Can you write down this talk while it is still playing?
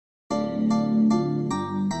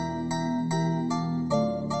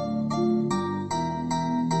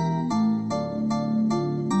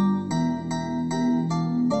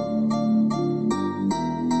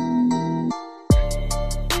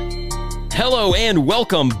Hello and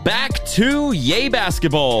welcome back to Yay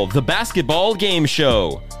Basketball, the basketball game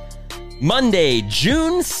show. Monday,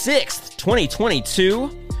 June 6th,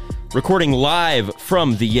 2022, recording live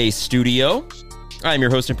from the Yay studio. I'm your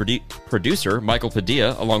host and producer, Michael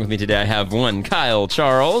Padilla. Along with me today, I have one Kyle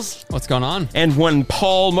Charles. What's going on? And one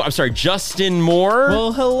Justin Moore.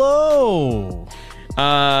 Well, hello.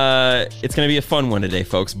 It's going to be a fun one today,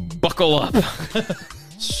 folks. Buckle up.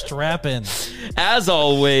 Strap in. As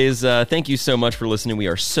always, thank you so much for listening. We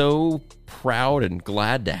are so proud and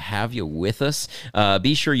glad to have you with us.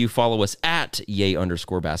 Be sure you follow us at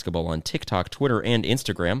Yay_basketball on TikTok, Twitter, and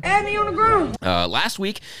Instagram. Add me on the ground. Last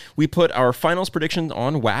week, we put our finals predictions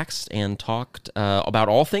on wax and talked about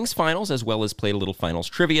all things finals, as well as played a little finals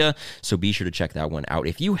trivia. So be sure to check that one out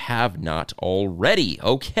if you have not already.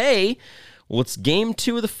 Okay. Well, it's game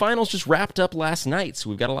 2 of the finals just wrapped up last night, so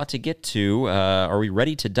we've got a lot to get to. Are we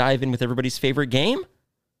ready to dive in with everybody's favorite game?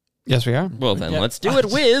 Yes, we are. Well, then let's do it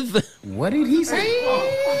with... What did he say?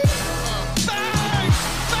 I'm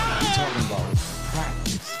talking about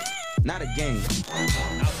practice, not a game.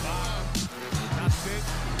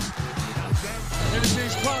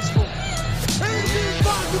 Anything's possible. Anything's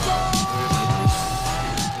possible.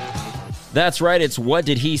 That's right, it's What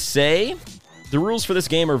Did He Say? The rules for this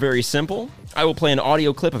game are very simple. I will play an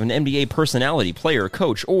audio clip of an NBA personality, player,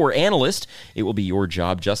 coach, or analyst. It will be your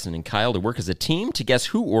job, Justin and Kyle, to work as a team to guess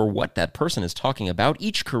who or what that person is talking about.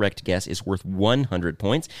 Each correct guess is worth 100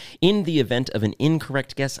 points. In the event of an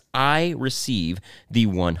incorrect guess, I receive the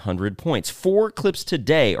 100 points. 4 clips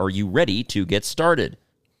today. Are you ready to get started?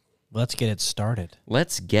 Let's get it started.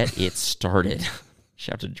 Let's get it started.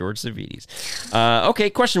 Shout out to George Savides. Okay,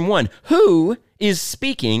 question 1. Who is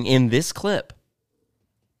speaking in this clip?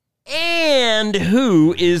 And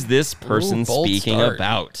who is this person speaking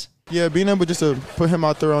about? Yeah, being able just to put him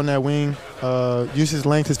out there on that wing, use his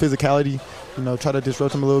length, his physicality, try to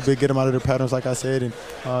disrupt him a little bit, get him out of their patterns, like I said, and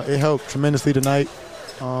it helped tremendously tonight.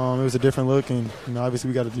 It was a different look, and obviously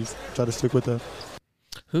we got to just try to stick with that.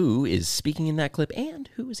 Who is speaking in that clip, and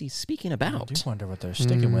who is he speaking about? I do wonder what they're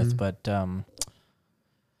sticking with, but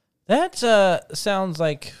that sounds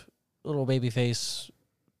like little babyface,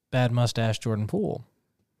 bad mustache Jordan Poole.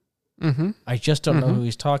 Mm-hmm. I just don't know who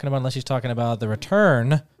he's talking about, unless he's talking about the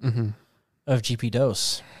return of GP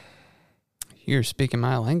Dose. You're speaking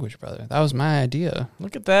my language, brother. That was my idea.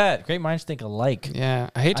 Look at that. Great minds think alike. Yeah,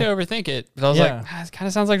 I hate to overthink it, but I was like, it kind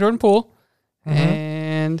of sounds like Jordan Poole.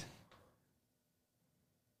 And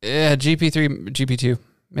yeah, GP2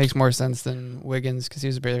 makes more sense than Wiggins because he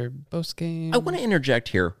was a better both game. I want to interject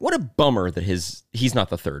here. What a bummer that he's not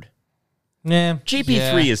the third. Yeah.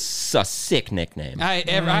 GP3 is a sick nickname. I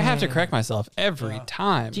have to correct myself every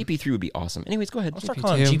time. GP3 would be awesome. Anyways, go ahead. I'll start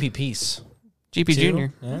calling him GP Peace. GP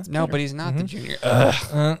Junior. Yeah, no, but he's not the junior.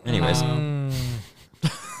 Anyways.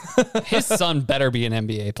 His son better be an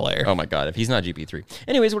NBA player. Oh my God, if he's not GP3.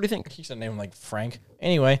 Anyways, what do you think? He should name him like Frank.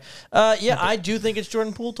 Anyway, I do think it's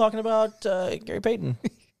Jordan Poole talking about Gary Payton.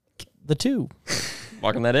 The 2.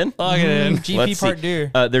 Locking that in? Lock it in. GP part 2.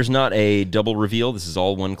 There's not a double reveal. This is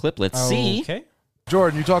all one clip. Let's see. Okay.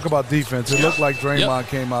 Jordan, you talk about defense. It looked like Draymond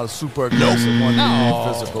came out super aggressive, wanted to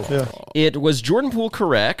be physical. Yeah. It was Jordan Poole,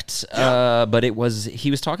 correct, but he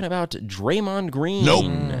was talking about Draymond Green.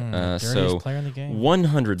 Dirtiest player in the game.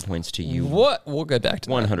 100 points to you. What? We'll get back to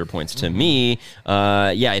that. 100 points to me.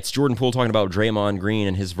 It's Jordan Poole talking about Draymond Green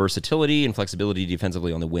and his versatility and flexibility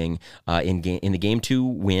defensively on the wing in the Game 2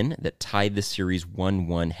 win that tied the series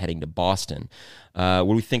 1-1 heading to Boston. What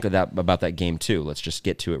do we think of that about that Game 2? Let's just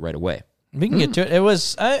get to it right away. We can get to it. It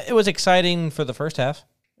was exciting for the first half.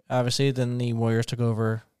 Obviously, then the Warriors took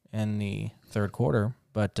over in the third quarter.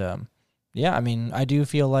 But, I do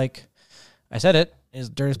feel like, I said it, is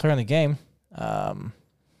the dirtiest player in the game.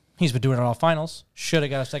 He's been doing it all finals. Should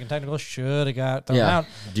have got a second technical. Should have got thrown out.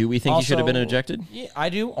 Do we think he should have been ejected? Yeah, I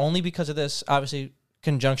do, only because of this, obviously,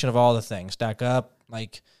 conjunction of all the things. Stack up,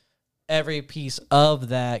 like, every piece of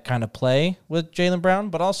that kind of play with Jaylen Brown.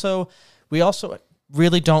 But also, we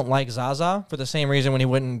really don't like Zaza for the same reason when he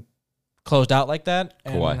wouldn't closed out like that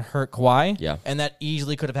and hurt Kawhi. Yeah. And that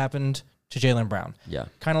easily could have happened to Jaylen Brown. Yeah.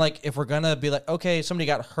 Kind of like if we're going to be like, okay, somebody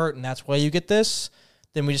got hurt and that's why you get this,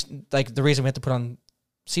 then we just, like, the reason we have to put on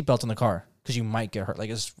seatbelts in the car because you might get hurt. Like,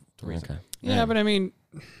 it's the reason. Okay. Yeah, but I mean,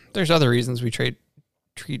 there's other reasons we treat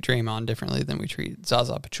Draymond differently than we treat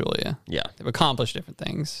Zaza Pachulia. Yeah. They've accomplished different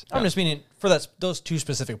things. I'm just meaning for those 2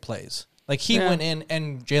 specific plays. Like, he went in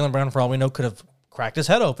and Jaylen Brown, for all we know, could have cracked his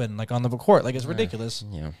head open, like, on the court. Like, it's ridiculous.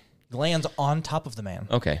 Yeah. Lands on top of the man.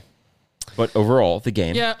 Okay. But overall, the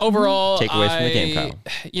game. Yeah, overall, Takeaways from the game,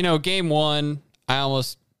 Kyle. Game 1, I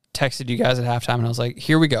almost texted you guys at halftime, and I was like,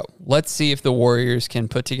 here we go. Let's see if the Warriors can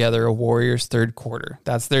put together a Warriors third quarter.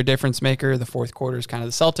 That's their difference maker. The fourth quarter is kind of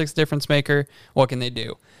the Celtics' difference maker. What can they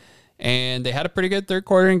do? And they had a pretty good third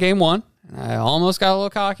quarter in game one. I almost got a little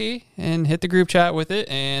cocky and hit the group chat with it,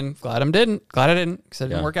 and glad I didn't because it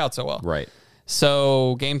didn't work out so well. Right.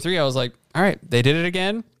 So game three, I was like, all right, they did it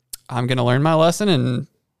again. I'm going to learn my lesson and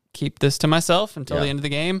keep this to myself until the end of the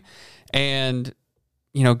game. And,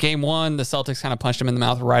 game one, the Celtics kind of punched them in the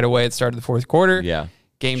mouth right away at the start of the fourth quarter. Yeah.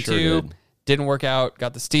 Game sure two didn't work out,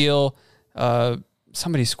 got the steal.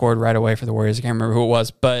 Somebody scored right away for the Warriors. I can't remember who it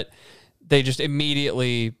was, but they just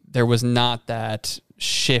immediately, there was not that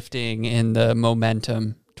shifting in the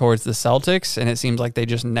momentum towards the Celtics, and it seems like they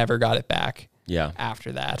just never got it back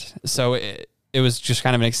after that. So it was just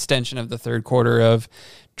kind of an extension of the third quarter of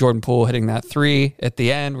Jordan Poole hitting that three at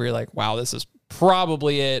the end where you're like, wow, this is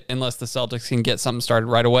probably it unless the Celtics can get something started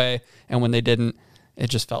right away. And when they didn't, it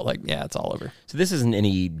just felt like, it's all over. So this isn't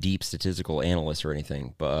any deep statistical analysis or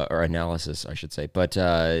anything, or analysis, I should say. But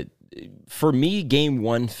for me, game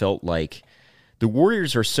one felt like the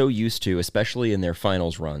Warriors are so used to, especially in their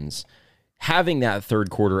finals runs, having that third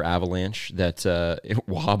quarter avalanche that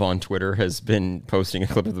Wob on Twitter has been posting a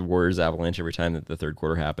clip of the Warriors avalanche every time that the third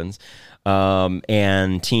quarter happens,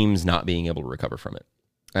 and teams not being able to recover from it.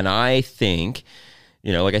 And I think,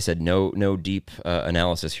 like I said, no deep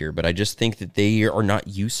analysis here, but I just think that they are not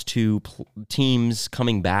used to teams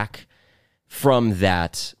coming back from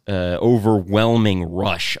that overwhelming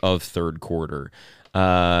rush of third quarter.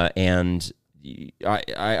 And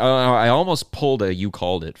I almost pulled a you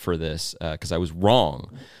called it for this because I was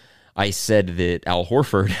wrong. I said that Al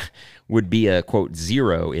Horford would be a, quote,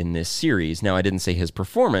 0 in this series. Now, I didn't say his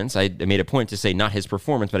performance. I made a point to say not his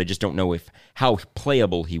performance, but I just don't know how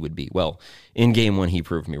playable he would be. Well, in game one, he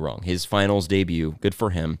proved me wrong. His finals debut, good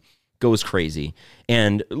for him, goes crazy.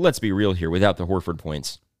 And let's be real here, without the Horford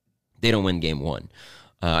points, they don't win game one.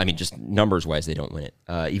 Just numbers-wise, they don't win it.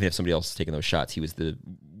 Even if somebody else is taking those shots, he was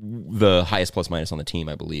the highest plus-minus on the team,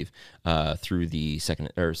 I believe, through the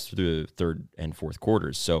third and fourth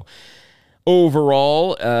quarters. So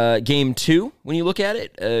overall, game two, when you look at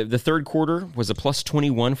it, the third quarter was a plus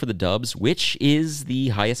 21 for the Dubs, which is the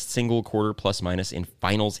highest single quarter plus-minus in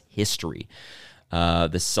finals history. The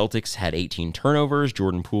Celtics had 18 turnovers.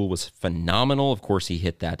 Jordan Poole was phenomenal. Of course, he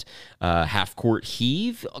hit that half-court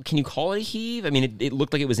heave. Can you call it a heave? It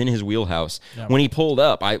looked like it was in his wheelhouse. Yeah. When he pulled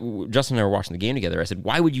up, Justin and I were watching the game together. I said,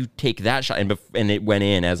 why would you take that shot? And it went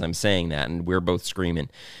in as I'm saying that, and we're both screaming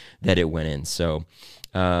that it went in. So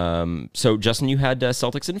Justin, you had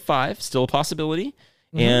Celtics in 5, still a possibility.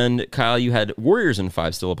 Mm-hmm. And Kyle, you had Warriors in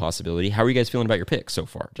 5, still a possibility. How are you guys feeling about your pick so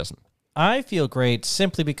far, Justin? I feel great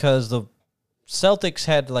simply because the Celtics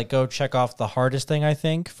had to go check off the hardest thing, I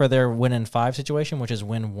think, for their win in 5 situation, which is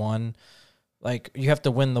win one. You have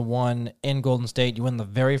to win the one in Golden State. You win the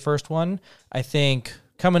very first one. I think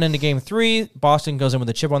coming into game 3, Boston goes in with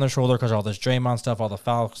a chip on their shoulder because all this Draymond stuff, all the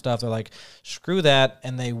foul stuff. They're like, screw that,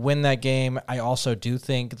 and they win that game. I also do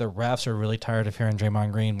think the refs are really tired of hearing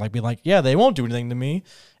Draymond Green be like, yeah, they won't do anything to me.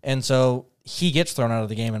 And so he gets thrown out of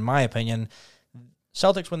the game, in my opinion.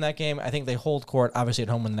 Celtics win that game. I think they hold court, obviously, at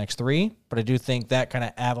home in the next 3, but I do think that kind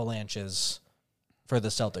of avalanches for the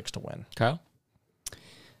Celtics to win. Kyle?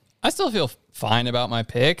 I still feel fine about my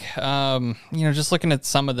pick. Just looking at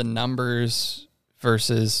some of the numbers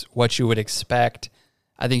versus what you would expect,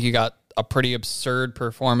 I think you got a pretty absurd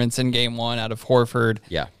performance in game one out of Horford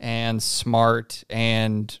and Smart,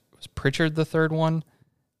 and was Pritchard the third one?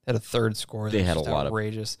 They had a third score. They had a lot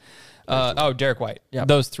outrageous. Derek White. Yep.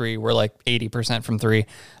 Those 3 were 80% from 3.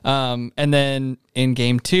 And then in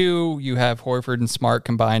game 2, you have Horford and Smart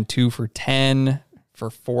combined 2 for 10 for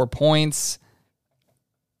 4 points.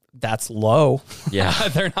 That's low. Yeah.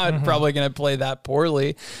 They're not probably going to play that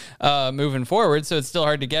poorly moving forward. So it's still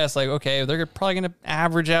hard to guess, okay, they're probably going to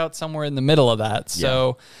average out somewhere in the middle of that.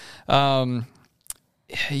 So, going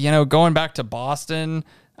back to Boston,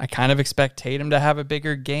 I kind of expect Tatum to have a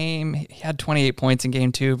bigger game. He had 28 points in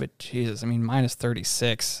game 2, but Jesus, minus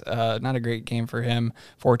 36. Not a great game for him.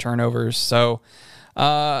 4 turnovers. So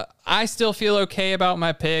I still feel okay about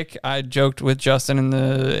my pick. I joked with Justin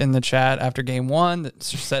in the chat after game 1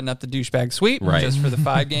 that's setting up the douchebag sweep just for the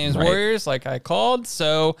 5 games Warriors, like I called.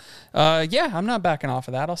 So I'm not backing off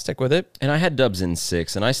of that. I'll stick with it. And I had Dubs in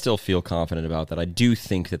 6, and I still feel confident about that. I do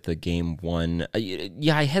think that the game 1,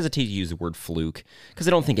 I hesitate to use the word fluke because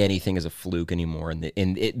I don't think think anything is a fluke anymore.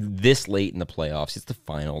 This late in the playoffs, it's the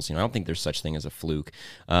finals. I don't think there's such thing as a fluke.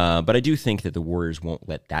 But I do think that the Warriors won't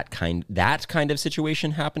let that kind of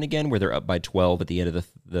situation happen again, where they're up by 12 at the end of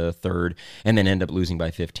the third and then end up losing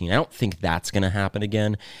by 15. I don't think that's going to happen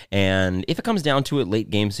again. And if it comes down to it, late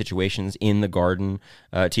game situations in the Garden,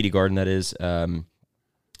 TD Garden, that is.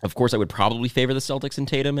 Of course, I would probably favor the Celtics and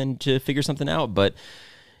Tatum and to figure something out, but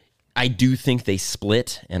I do think they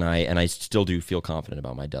split, and I still do feel confident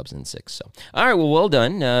about my Dubs in 6. So, all right, well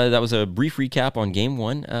done. That was a brief recap on Game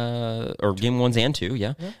 1, or Game 1s and 2.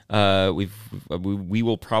 Yeah, we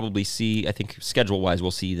will probably see. I think schedule-wise, we'll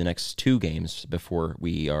see the next 2 games before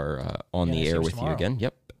we are on the air with tomorrow. you again.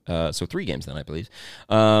 Yep. So 3 games then, I believe.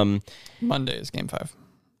 Monday is Game 5.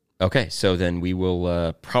 Okay, so then we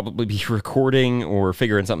will probably be recording or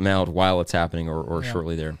figuring something out while it's happening or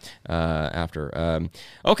shortly there after.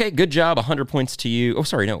 Okay, good job. 100 points to you. Oh,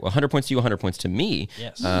 sorry, no. 100 points to you, 100 points to me.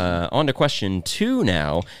 Yes. On to question 2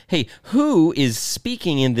 now. Hey, who is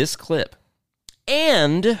speaking in this clip?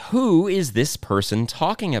 And who is this person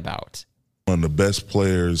talking about? One of the best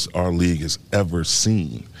players our league has ever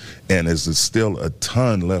seen. And there's still a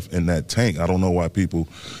ton left in that tank. I don't know why people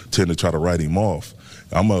tend to try to write him off.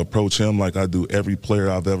 I'm going to approach him like I do every player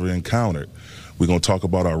I've ever encountered. We're going to talk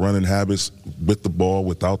about our running habits with the ball,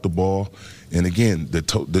 without the ball. And again,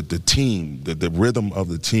 the team, the rhythm of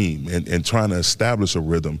the team, and trying to establish a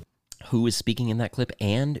rhythm. Who is speaking in that clip,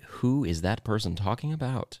 and who is that person talking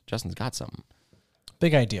about? Justin's got something.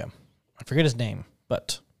 Big idea. I forget his name,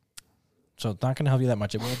 but so it's not going to help you that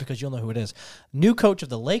much. It will, because you'll know who it is. New coach of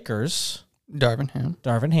the Lakers,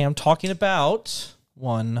 Darvin Ham, talking about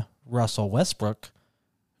one Russell Westbrook,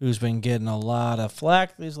 who's been getting a lot of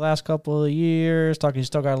flack these last couple of years, talking he's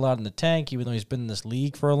still got a lot in the tank, even though he's been in this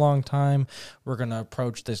league for a long time. We're going to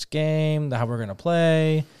approach this game, how we're going to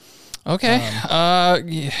play. Okay.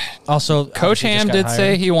 Also, Coach Ham did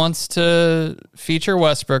say he wants to feature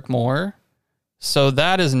Westbrook more. So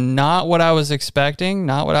that is not what I was expecting,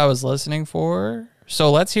 not what I was listening for. So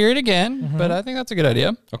let's hear it again, but I think that's a good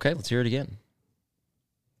idea. Okay, let's hear it again.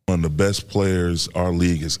 One of the best players our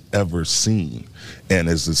league has ever seen. And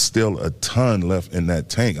there's still a ton left in that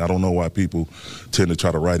tank. I don't know why people tend to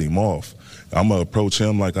try to write him off. I'm going to approach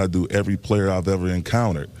him like I do every player I've ever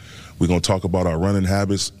encountered. We're going to talk about our running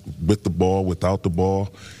habits with the ball, without the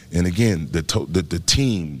ball. And again, the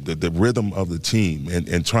team, the rhythm of the team,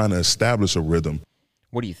 and trying to establish a rhythm.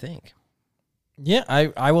 What do you think? Yeah,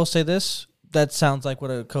 I will say this. That sounds like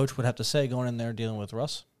what a coach would have to say going in there dealing with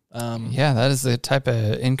Russ. Yeah, that is the type of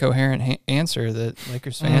incoherent answer that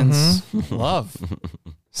Lakers fans love.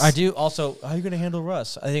 I do also, how are you going to handle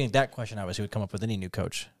Russ? I think that question obviously would come up with any new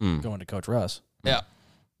coach going to coach Russ. Yeah.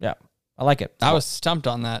 Yeah, I like it. I was stumped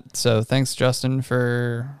on that. So thanks, Justin,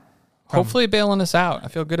 for hopefully bailing us out. I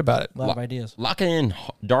feel good about it. A lot of ideas. Locking in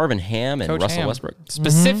Darvin Ham and Coach Russell Ham. Westbrook.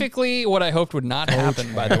 Specifically what I hoped would not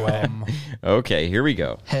happen, by the way. Okay, here we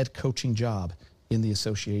go. Head coaching job in the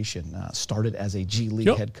association. Started as a G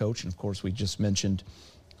League head coach, and of course we just mentioned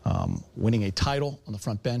winning a title on the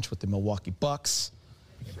front bench with the Milwaukee Bucks.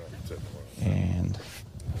 And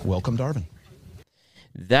welcome, Darvin.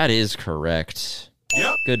 That is correct.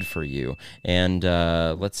 Yep. Good for you. And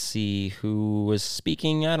let's see who was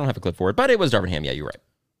speaking. I don't have a clip for it, but it was Darvin Ham. Yeah, you're right.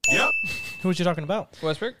 Yep. Who was you talking about?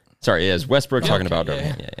 Westbrook? Sorry, it is Westbrook talking about Darvin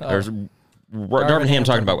Ham. Yeah. There's Darvin Ham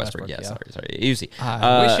talking about Westbrook. Yeah, sorry. Easy.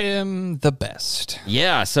 I wish him the best.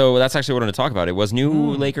 Yeah, so that's actually what I wanted to talk about. It was new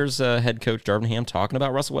Lakers head coach Darvin Ham talking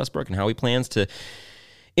about Russell Westbrook and how he plans to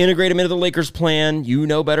integrate him into the Lakers plan. You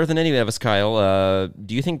know better than any of us, Kyle.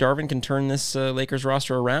 Do you think Darvin can turn this Lakers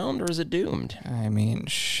roster around, or is it doomed? I mean,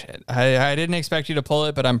 shit. I didn't expect you to pull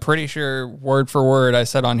it, but I'm pretty sure, word for word, I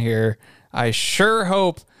said on here, I sure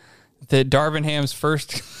hope that Darvin Ham's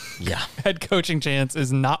first head coaching chance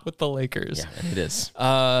is not with the Lakers. Yeah, it is.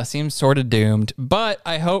 Seems sort of doomed, but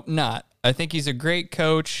I hope not. I think he's a great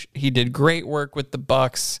coach. He did great work with the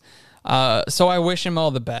Bucks. So I wish him all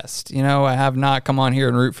the best. You know, I have not come on here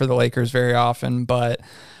and root for the Lakers very often, but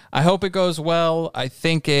I hope it goes well. I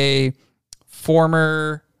think a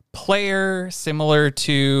former player similar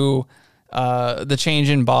to the change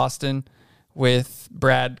in Boston with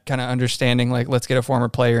Brad kind of understanding, like, let's get a former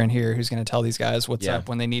player in here who's going to tell these guys what's up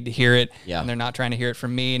when they need to hear it, and they're not trying to hear it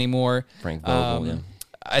from me anymore. Frank Vogel,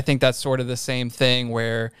 I think that's sort of the same thing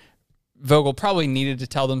where Vogel probably needed to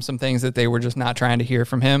tell them some things that they were just not trying to hear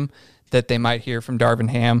from him that they might hear from Darvin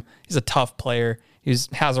Ham. He's a tough player. He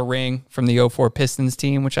has a ring from the 04 Pistons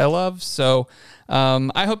team, which I love. So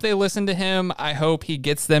I hope they listen to him. I hope he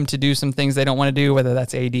gets them to do some things they don't want to do, whether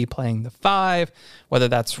that's AD playing the 5, whether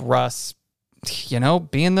that's Russ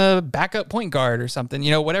being the backup point guard or something,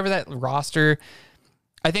 whatever that roster.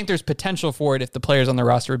 I think there's potential for it if the players on the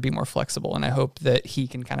roster would be more flexible, and I hope that he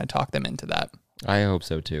can kind of talk them into that. I hope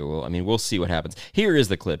so too. Well, we'll see what happens. Here is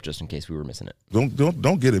the clip, just in case we were missing it.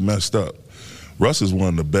 Don't get it messed up. Russ is one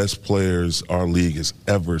of the best players our league has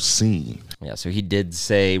ever seen. Yeah, so he did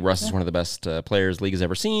say Russ is one of the best players the league has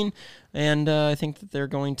ever seen, and I think that they're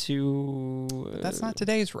going to... That's not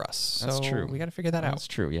today's Russ. That's true. We got to figure that out. That's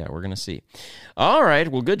true, yeah, we're going to see. All right,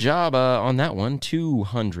 well, good job on that one.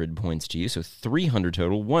 200 points to you, so 300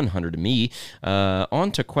 total, 100 to me.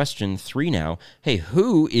 On to question 3 now. Hey,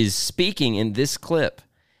 who is speaking in this clip?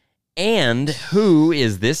 And who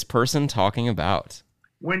is this person talking about?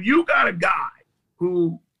 When you got a guy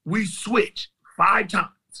who we switch 5 times,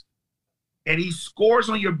 and he scores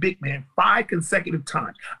on your big man 5 consecutive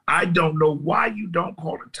times, I don't know why you don't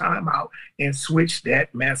call a timeout and switch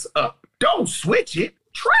that mess up. Don't switch it.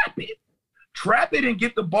 Trap it. Trap it and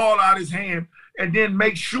get the ball out of his hand, and then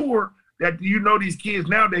make sure that these kids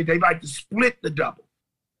nowadays, they like to split the double.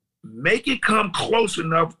 Make it come close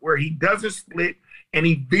enough where he doesn't split and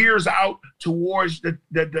he veers out towards the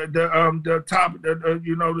top,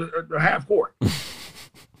 the half court.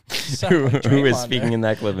 Who is speaking in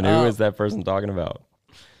that clip, and who is that person talking about?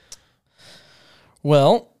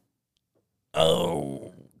 Well,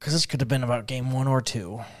 because this could have been about game 1 or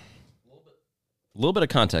 2. A little bit of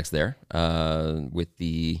context there with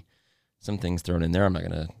some things thrown in there. I'm not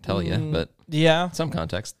going to tell you, but some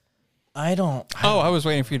context. I was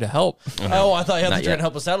waiting for you to help. I thought you had to try to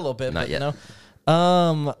help us out a little bit. Not yet. No.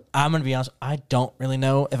 I'm going to be honest. I don't really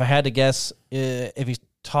know. If I had to guess, if he's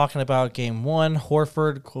talking about game 1,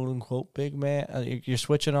 Horford, quote unquote, big man. You're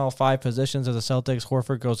switching all 5 positions of the Celtics.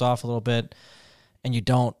 Horford goes off a little bit, and you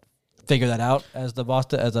don't figure that out as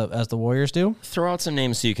the Warriors do. Throw out some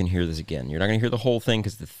names so you can hear this again. You're not going to hear the whole thing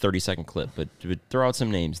because it's a 30-second clip, but throw out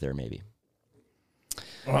some names there maybe.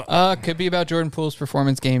 Could be about Jordan Poole's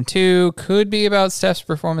performance game 2. Could be about Steph's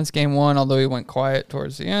performance game 1, although he went quiet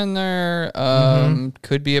towards the end there.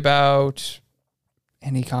 Could be about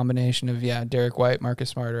any combination of Derek White, Marcus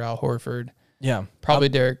Smart, or Al Horford. Yeah, probably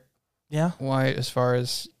Derek. White as far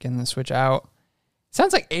as getting the switch out.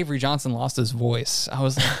 Sounds like Avery Johnson lost his voice. I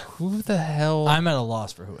was like, who the hell? I'm at a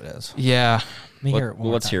loss for who it is. Yeah,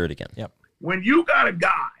 let's hear it again. Yep. When you got a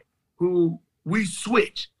guy who we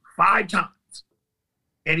switch 5 times,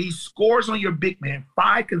 and he scores on your big man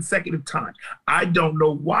 5 consecutive times, I don't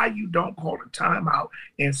know why you don't call a timeout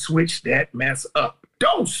and switch that mess up.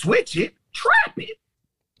 Don't switch it. Trap it.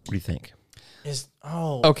 What do you think?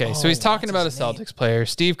 So he's talking about a Celtics player.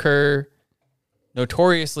 Steve Kerr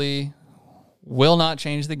notoriously will not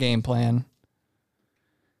change the game plan.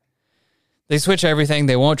 They switch everything.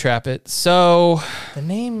 They won't trap it. So the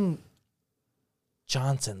name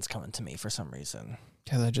Johnson's coming to me for some reason.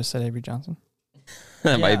 Because I just said Avery Johnson.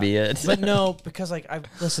 That might be it. But no, because I've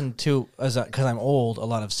listened to, because I'm old, a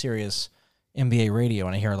lot of serious NBA radio,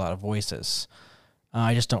 and I hear a lot of voices.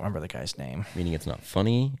 I just don't remember the guy's name. Meaning it's not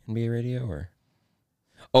funny NBA radio, or?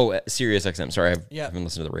 Sirius XM. Sorry, I haven't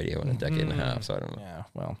listened to the radio in a decade and a half, so I don't know. Yeah,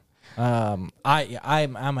 well,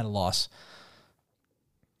 I'm at a loss.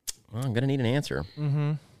 Well, I'm gonna need an answer.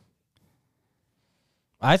 Mm-hmm.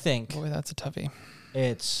 I think. Boy, that's a toughie.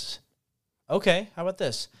 It's okay. How about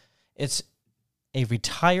this? It's a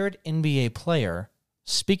retired NBA player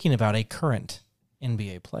speaking about a current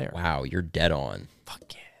NBA player. Wow, you're dead on. Fuck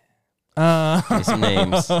yeah. Give me some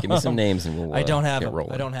names. Give me some names, and we'll. I don't have them.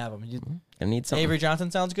 Rolling. I don't have them. I need something. Avery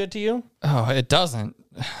Johnson sounds good to you? Oh, it doesn't.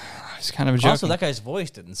 It's kind of a joke. Also, that guy's voice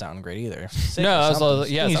didn't sound great either. It sounds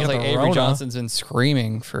like Avery Johnson's been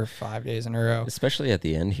screaming for 5 days in a row. Especially at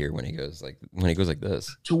the end here when he goes like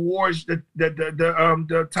this towards the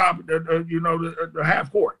top, the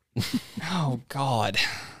half court. Oh God.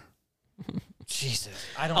 Jesus,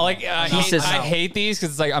 I don't like. I hate these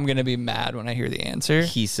because it's like I'm gonna be mad when I hear the answer.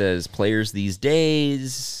 He says players these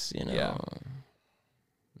days,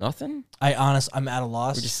 nothing. I'm at a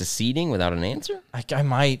loss. We're just seceding without an answer. I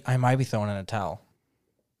might be throwing in a towel.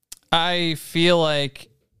 I feel like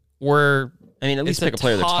at least pick a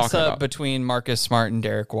player that's talking about between Marcus Smart and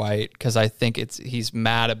Derek White because I think he's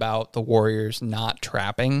mad about the Warriors not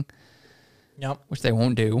trapping. Yep, which they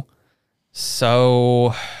won't do.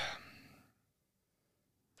 So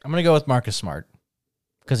I'm going to go with Marcus Smart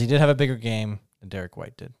because he did have a bigger game than Derek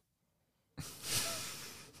White did.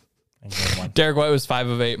 Derek White was 5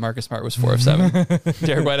 of 8. Marcus Smart was 4 of 7.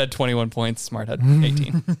 Derek White had 21 points. Smart had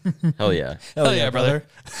 18. Hell yeah. Hell yeah, brother.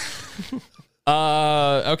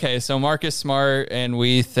 Okay, so Marcus Smart, and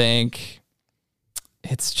we think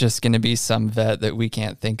it's just going to be some vet that we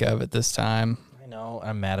can't think of at this time. I know. No,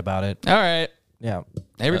 I'm mad about it. All right. Yeah.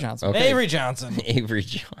 Avery Johnson. Okay. Avery Johnson. Avery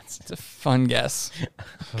Johnson. It's a fun guess.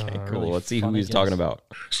 Okay, cool. really Let's see who funny he's talking guess. about.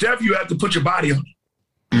 Steph, you have to put your body on.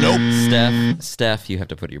 Steph, you have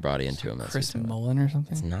to put your body into him. That's Chris what he's Mullen or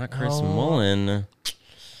something? talking about. Not Chris Mullen.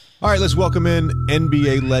 All right, let's welcome in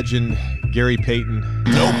NBA legend Gary Payton.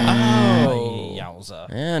 Oh, yowza.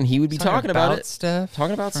 And he would be talking about it. Steph.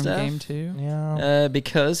 Talking about from Steph. Game 2. Yeah.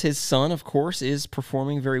 Because his son, of course, is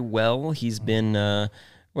performing very well. He's been,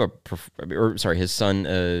 his son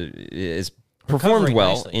is performed Recovering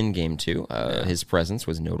well nicely. in Game 2. His presence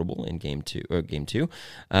was notable in Game 2.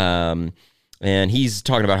 And he's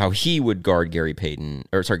talking about how he would guard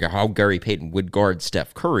how Gary Payton would guard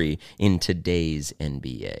Steph Curry in today's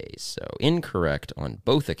NBA. So incorrect on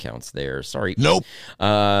both accounts there. Sorry. Nope.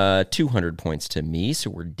 200 points to me,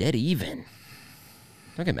 so we're dead even.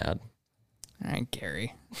 Don't get mad. All right,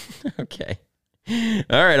 Gary. Okay.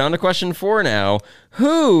 All right, on to question 4 now.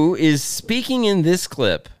 Who is speaking in this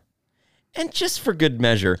clip? And just for good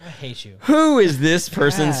measure, I hate you. who is this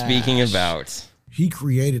person speaking about? He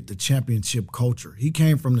created the championship culture. He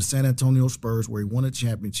came from the San Antonio Spurs where he won a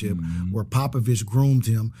championship, where Popovich groomed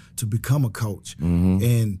him to become a coach.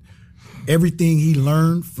 And everything he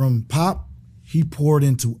learned from Pop, he poured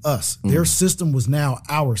into us. Their system was now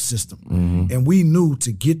our system. And we knew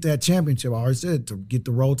to get that championship, I already said, to get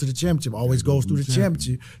the road to the championship, always goes through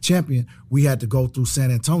the champion, we had to go through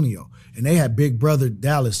San Antonio. And they had Big Brother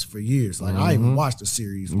Dallas for years. Like, I even watched the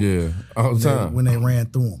series all the time. when they ran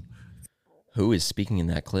through them. Who is speaking in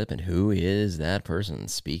that clip, and who is that person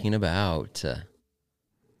speaking about?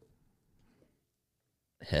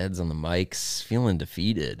 Heads on the mics, feeling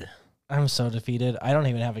defeated. I'm so defeated. I don't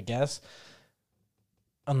even have a guess.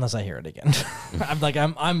 Unless I hear it again.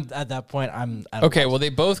 I'm at that point, I'm at a Okay, loss. well, they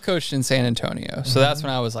both coached in San Antonio. So that's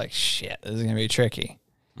when I was like, shit, this is going to be tricky.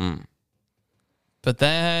 But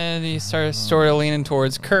then he started sort of leaning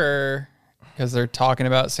towards Kerr because they're talking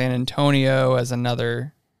about San Antonio as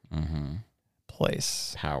another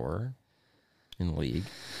place. Power in the league.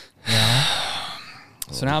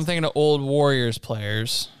 So now I'm thinking of old Warriors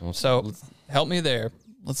players. So help me there.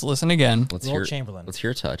 Let's listen again. Let's Wilt hear Chamberlain. Let's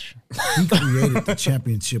hear touch. He created the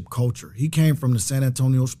championship culture. He came from the San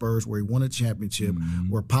Antonio Spurs where he won a championship,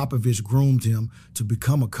 where Popovich groomed him to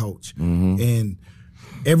become a coach. And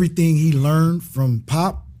everything he learned from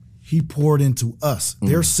Pop, he poured into us.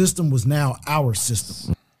 Their system was now our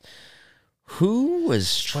system. Who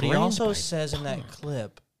was But he trained also by says in that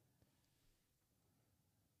clip,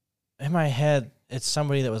 in my head, it's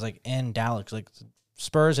somebody that was like in Dallas. Like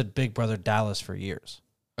Spurs had Big Brother Dallas for years.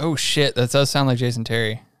 Oh, shit. That does sound like Jason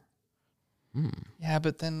Terry. Yeah,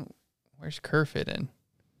 but then where's Kerr fit in?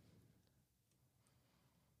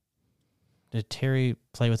 Did Terry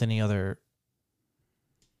play with any other?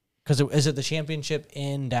 Because is it the championship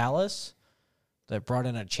in Dallas that brought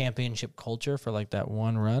in a championship culture for like that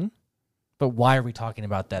one run? But why are we talking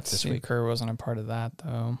about that this Steve week? Kerr wasn't a part of that,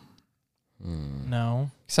 though. No.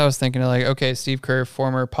 So I was thinking of like, okay, Steve Kerr,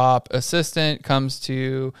 former Pop assistant, comes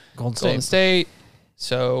to Golden State.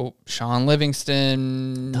 So Sean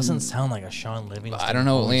Livingston Doesn't sound like a Sean Livingston. I don't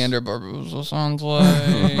know what voice. Leander Barbosa sounds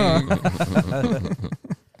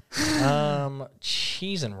like.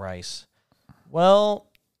 Cheese and rice. Well,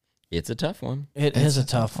 It's a tough one. it is a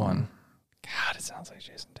tough one. God, it sounds like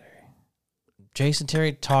Jason Terry. Jason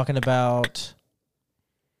Terry talking about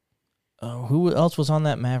who else was on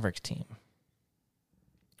that Mavericks team?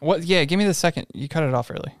 What? Yeah, give me the second. You cut it off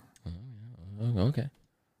early. Oh, okay.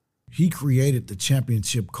 He created the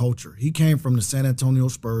championship culture. He came from the San Antonio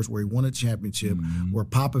Spurs where he won a championship, where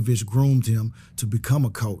Popovich groomed him to become a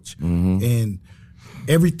coach. And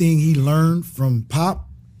everything he learned from Pop,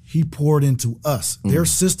 he poured into us. Their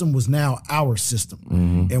system was now our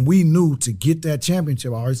system. And we knew to get that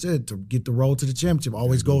championship, I already said, to get the road to the championship,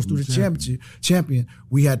 always goes through the champion,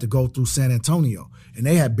 we had to go through San Antonio. And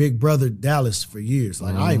they had Big Brother Dallas for years.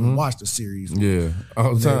 Like, I even watched the series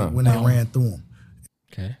all the time. when they ran through them.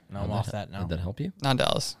 Okay. No, I'm off that now. Did that help you? Not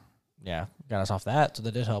Dallas. Yeah, got us off that, so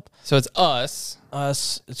that did help. So it's us.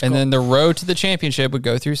 It's and then the road to the championship would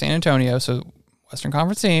go through San Antonio. So Western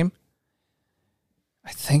Conference team.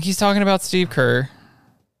 I think he's talking about Steve Kerr.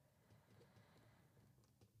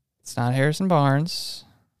 It's not Harrison Barnes.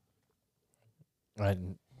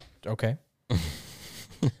 Okay.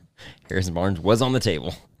 Harrison Barnes was on the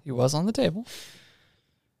table. He was on the table.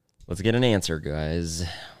 Let's get an answer, guys.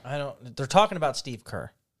 They're talking about Steve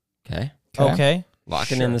Kerr. Okay. Okay.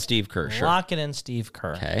 Locking in the Steve Kerr. Sure. Locking in Steve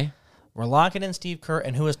Kerr. Okay. We're locking in Steve Kerr,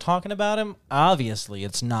 and who is talking about him? Obviously,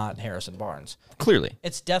 it's not Harrison Barnes. Clearly.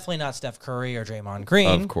 It's definitely not Steph Curry or Draymond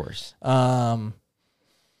Green. Of course.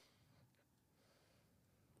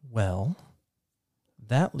 Well,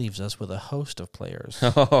 that leaves us with a host of players.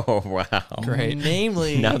 Oh, wow. Great.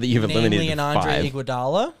 Namely, Now that you've eliminated an Andre 5.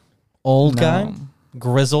 Iguodala, old No. guy,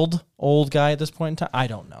 grizzled old guy at this point in time. I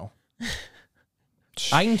don't know.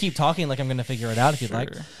 I can keep talking like I'm going to figure it out if you'd like.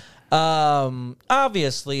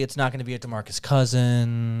 Obviously, it's not going to be a DeMarcus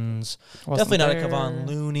Cousins. Wasn't Definitely there. not a Kevon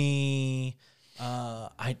Looney. What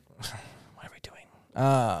are we doing?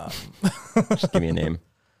 Just give me a name.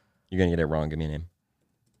 You're going to get it wrong. Give me a name.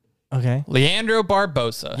 Okay. Leandro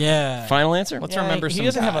Barbosa. Yeah. Final answer? Let's Yeah, remember he some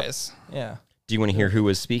doesn't have a- guys. Yeah. Do you want to hear who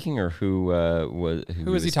was speaking or who was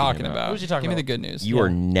Who is he talking about? Who is he talking Give me about? the good news. You are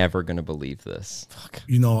never going to believe this.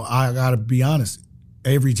 You know, I got to be honest.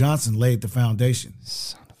 Avery Johnson laid the foundation.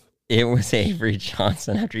 It was Avery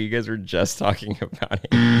Johnson after you guys were just talking about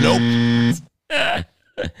him. Nope.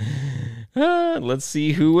 Let's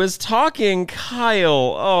see who was talking.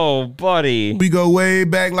 Kyle. Oh, buddy. We go way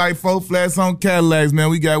back like 4 flats on Cadillacs, man.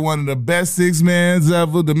 We got one of the best 6-mans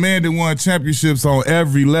ever. The man that won championships on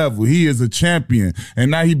every level. He is a champion.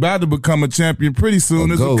 And now he about to become a champion pretty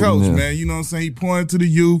soon as a coach, man. You know what I'm saying? He pointed to the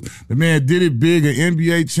youth. The man did it big, an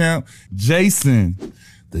NBA champ. Jason,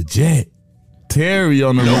 the Jet. Terry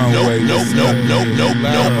on the runway. Nope.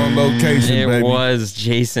 Live on location, It baby. was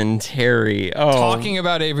Jason Terry. Oh, Talking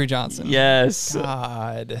about Avery Johnson. yes.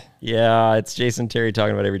 God. Yeah, it's Jason Terry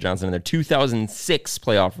talking about Avery Johnson in their 2006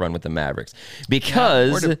 playoff run with the Mavericks.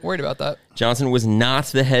 Because Worried about that. Johnson was not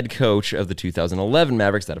the head coach of the 2011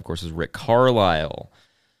 Mavericks. That, of course, was Rick Carlisle.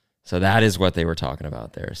 So that is what they were talking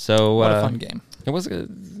about there. So What a fun game. It was a...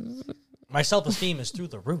 My self-esteem is through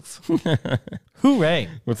the roof. Hooray.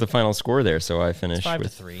 What's the final score there? So I finished 5 to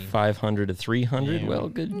with 3. 500 to 300. Well,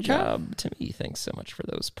 good job to me. Thanks so much for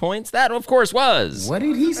those points. That, of course, was... What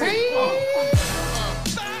did he say?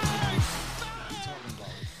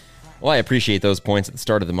 Well, I appreciate those points at the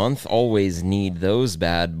start of the month. Always need those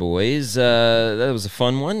bad boys. That was a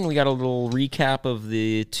fun one. We got a little recap of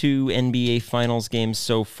the 2 NBA Finals games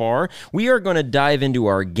so far. We are going to dive into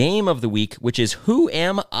our game of the week, which is Who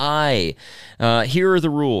Am I? Here are the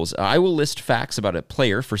rules. I will list facts about a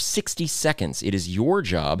player for 60 seconds. It is your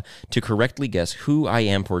job to correctly guess who I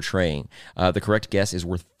am portraying. The correct guess is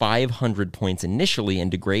worth 500 points initially and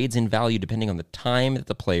degrades in value depending on the time that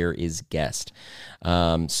the player is guessed.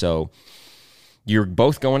 So you're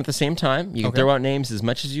both going at the same time. You can throw out names as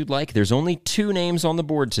much as you'd like. There's only 2 names on the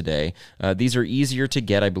board today. These are easier to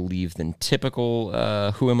get, I believe, than typical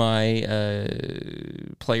Who Am I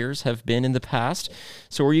players have been in the past.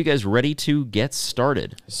 So are you guys ready to get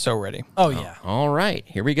started? So ready. Oh, yeah. All right,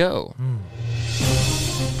 here we go.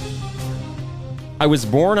 I was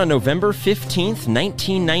born on November 15th,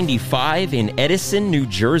 1995 in Edison, New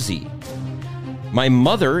Jersey. My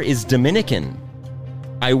mother is Dominican.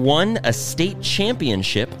 I won a state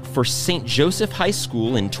championship for St. Joseph High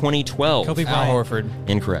School in 2012. Kobe Al Bryant. Horford.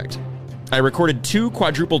 Incorrect. I recorded 2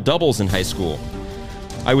 quadruple doubles in high school.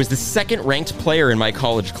 I was the second-ranked player in my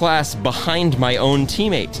college class behind my own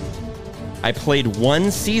teammate. I played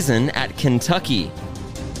 1 season at Kentucky.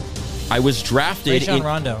 I was drafted Rajon in...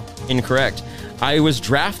 Rondo. Incorrect. I was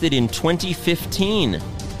drafted in 2015.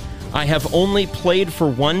 I have only played for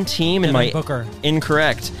 1 team in Devin my... Booker.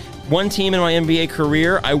 Incorrect. 1 team in my NBA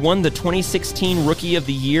career. I won the 2016 Rookie of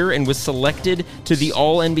the Year and was selected to the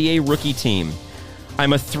All-NBA Rookie Team.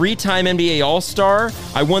 I'm a 3-time NBA All-Star.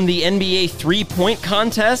 I won the NBA 3-point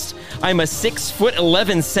contest. I'm a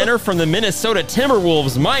 6'11" center from the Minnesota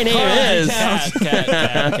Timberwolves. My name is...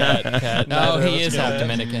 Cat. No, he is half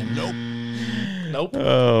Dominican. Nope.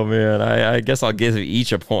 Oh, man. I guess I'll give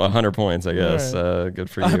each 100 points, I guess. Good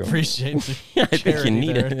for you. I appreciate the I think you charity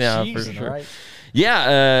need there. it. Yeah, Jesus, for sure. right?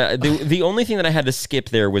 Yeah, the only thing that I had to skip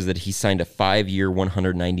there was that he signed a 5-year,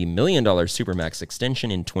 $190 million Supermax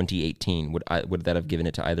extension in 2018. Would that have given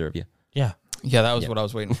it to either of you? Yeah. Yeah, that was what I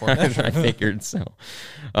was waiting for. I figured so.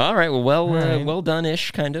 All right, well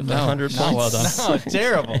done-ish, kind of. 100 not points. well done. Oh,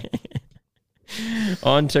 terrible.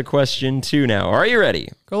 On to question 2 now. Are you ready?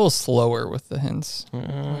 Go a little slower with the hints.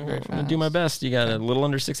 I'm going to do my best. You got a little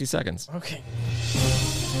under 60 seconds. Okay.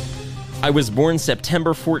 I was born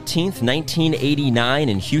September 14th, 1989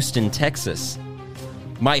 in Houston, Texas.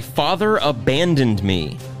 My father abandoned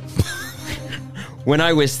me. When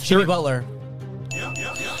I was Jimmy Butler.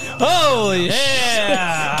 Holy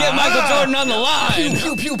Yeah. Get Michael Jordan on the line.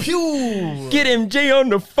 Pew, pew, pew. Get MJ on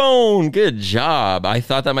the phone. Good job. I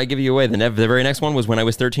thought that might give you away. The very next one was when I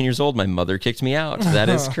was 13 years old. My mother kicked me out. That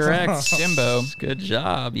is correct. Jimbo. Good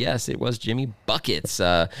job. Yes, it was Jimmy Buckets.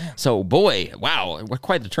 So, boy, wow, what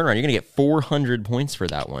quite the turnaround. You're going to get 400 points for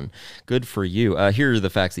that one. Good for you. Here are the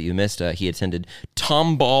facts that you missed. He attended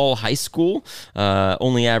Tomball High School.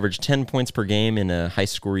 Only averaged 10 points per game in a high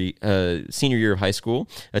school senior year of high school.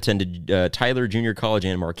 Attended Tyler Junior College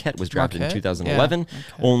and Marquette. Was drafted in 2011. Yeah.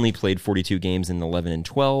 Okay. Only played 42 games in 11 and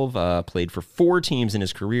 12. Played for 4 teams in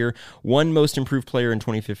his career. 1 Most Improved Player in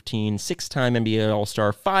 2015. 6-time NBA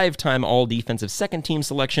All-Star. 5-time All-Defensive Second Team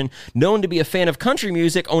selection. Known to be a fan of country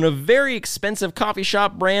music. Own a very expensive coffee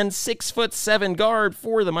shop brand. 6'7" guard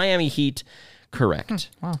for the Miami Heat. Correct.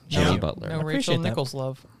 Wow. Jimmy Butler. No Rachel Nichols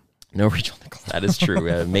love. No Rachel Nichols. That is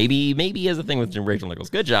true. Maybe he has a thing with Rachel Nichols.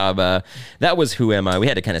 Good job. That was Who Am I? We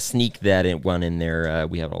had to kind of sneak that one in there.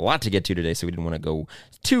 We have a lot to get to today, so we didn't want to go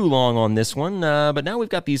too long on this one. But now we've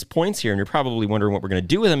got these points here, and you're probably wondering what we're going to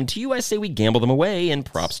do with them. To you, I say we gamble them away, and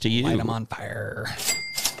props to you. Light them on fire.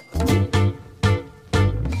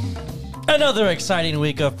 Another exciting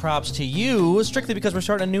week of props to you, strictly because we're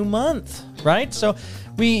starting a new month, right? So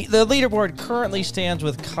the leaderboard currently stands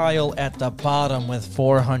with Kyle at the bottom with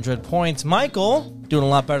 400 points. Michael doing a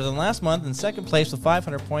lot better than last month in second place with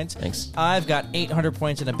 500 points. Thanks. I've got 800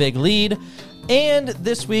 points and a big lead. And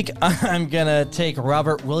this week I'm going to take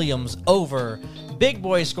Robert Williams over. Big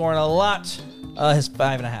boy scoring a lot. His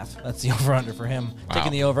 5.5. That's the over-under for him. Wow.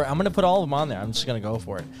 Taking the over. I'm going to put all of them on there. I'm just going to go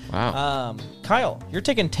for it. Wow. Kyle, you're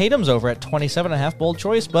taking Tatum's over at 27.5. Bold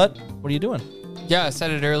choice, but what are you doing? Yeah, I said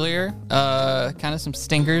it earlier. Kind of some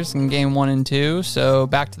stinkers in game 1 and 2. So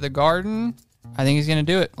back to the Garden. I think he's going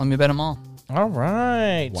to do it. Let me bet them all. All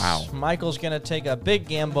right. Wow. Michael's going to take a big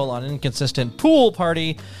gamble on inconsistent pool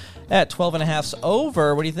party at 12.5's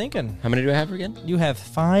over. What are you thinking? How many do I have again? You have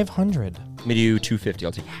 500. Let me do 250.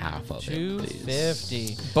 I'll take half of 250. it,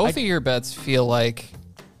 please. Both of your bets feel like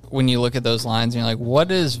when you look at those lines, and you're like, what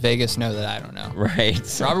does Vegas know that I don't know?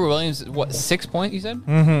 Right. Robert Williams, what, 6 points, you said?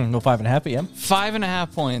 Mm-hmm. No, 5.5, yeah.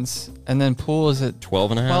 5.5 points, and then Poole is at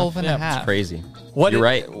 12.5. 12.5. It's crazy. You're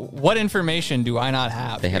right. What information do I not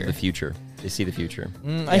have? They have the future. They see the future.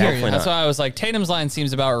 I hear you. That's why I was like, Tatum's line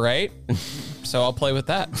seems about right, so I'll play with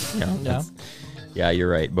that. Yeah,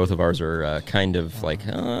 you're right. Both of ours are kind of like,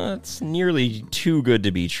 it's nearly too good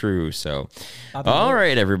to be true. So, all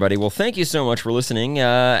right, everybody. Well, thank you so much for listening.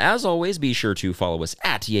 As always, be sure to follow us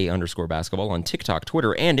at @Yay_basketball on TikTok,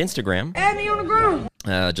 Twitter, and Instagram. Andy on the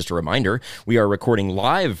ground. Just a reminder, we are recording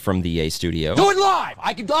live from the Yay studio. Do it live.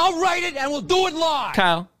 I'll write it and we'll do it live.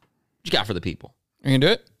 Kyle, what you got for the people? You can do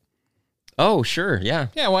it? Oh, sure. Yeah.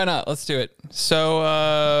 Yeah, why not? Let's do it.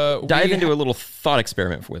 So dive into a little thought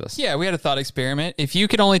experiment with us. Yeah, we had a thought experiment. If you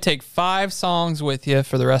could only take 5 songs with you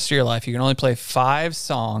for the rest of your life, you can only play 5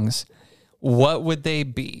 songs, what would they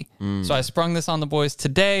be? So I sprung this on the boys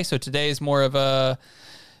today. So today is more of a,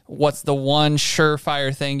 what's the one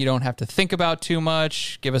surefire thing you don't have to think about too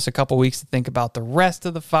much? Give us a couple weeks to think about the rest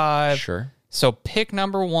of the 5. Sure. So pick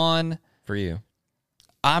number 1. For you.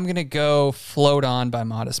 I'm going to go Float On by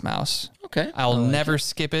Modest Mouse. Okay. I'll never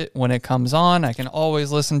skip it when it comes on. I can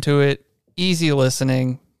always listen to it. Easy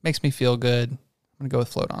listening. Makes me feel good. I'm going to go with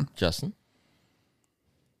Float On. Justin?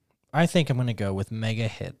 I think I'm going to go with Mega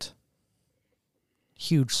Hit.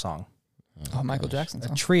 Huge song. Oh, Michael Jackson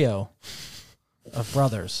song. A trio of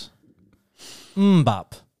brothers.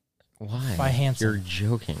 Mbop. Why? By Hanson. You're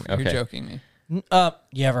joking. Okay. You're joking me.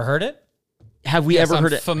 You ever heard it? Have we ever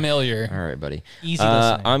heard it? Familiar. All right, buddy. Easy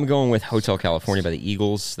listening. I'm going with Hotel California by the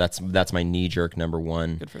Eagles. That's my knee-jerk number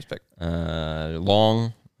 1. Good first pick.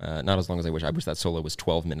 Long. Not as long as I wish. I wish that solo was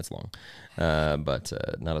 12 minutes long. But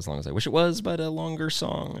not as long as I wish it was, but a longer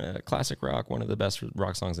song. Classic rock. One of the best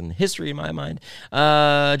rock songs in history in my mind.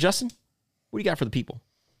 Justin, what do you got for the people?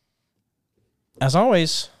 As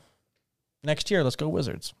always, next year, let's go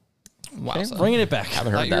Wizards. Wow, okay, bringing it back. I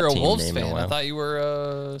haven't heard I thought you were a team Wolves name in a fan. I while. thought you were a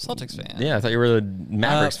Celtics fan. Yeah, I thought you were a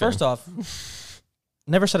Mavericks fan. First off,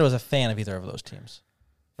 never said I was a fan of either of those teams.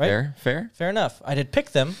 Right? Fair enough. I did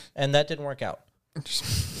pick them, and that didn't work out.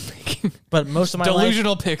 But most of my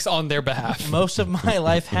delusional picks on their behalf. Most of my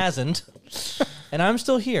life hasn't, and I'm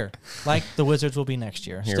still here. Like the Wizards will be next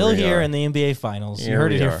year. Still here in the NBA Finals. You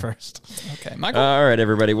heard it here first. Okay, Michael. All right,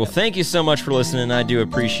 everybody. Well, thank you so much for listening. I do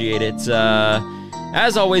appreciate it.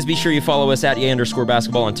 As always, be sure you follow us at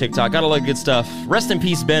Yay_basketball on TikTok. Got a lot of good stuff. Rest in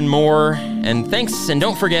peace, Ben Moore. And thanks, and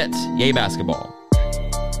don't forget, Yay Basketball.